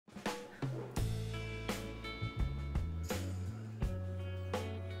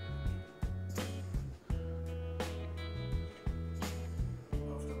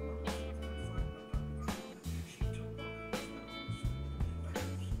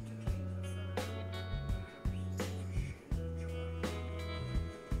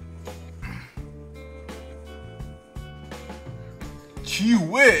Gee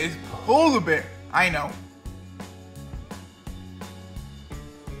whiz, polar bear. I know.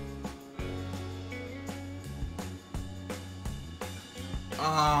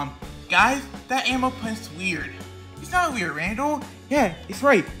 Guys, that Animal Planet's weird. It's not weird, Randall. Yeah, it's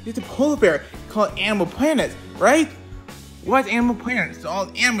right. It's a polar bear called Animal Planet, right? What's Animal Planet? It's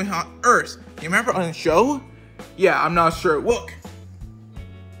all animals on Earth. You remember on the show? Yeah, I'm not sure. Look.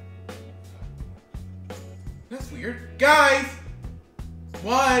 That's weird. Guys!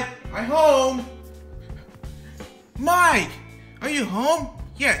 What? I'm home. Mike! Are you home?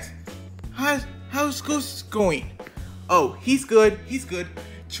 Yes. How's school going? Oh, he's good. He's good.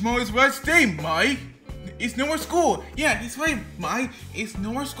 Tomorrow's Wednesday, Mike. It's no more school. Yeah, he's right, Mike. It's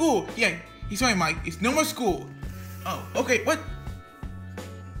no more school. Yeah, he's right, Mike. It's no more school. Oh, okay. What?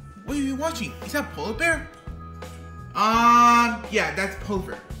 What are you watching? Is that polar bear? Yeah, that's polar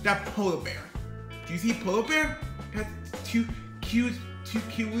bear. That polar bear. Do you see polar bear? That's two cute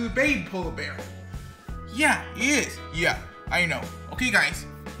little baby polar bear. Yeah, it is. Yeah, I know. Okay, guys.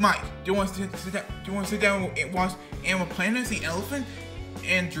 Mike, do you want to sit down? Do you want to sit down and watch Animal Planet, see elephant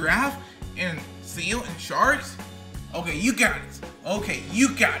and giraffe and seal and sharks? Okay, you got it. Okay, you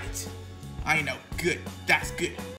got it. I know. Good. That's good.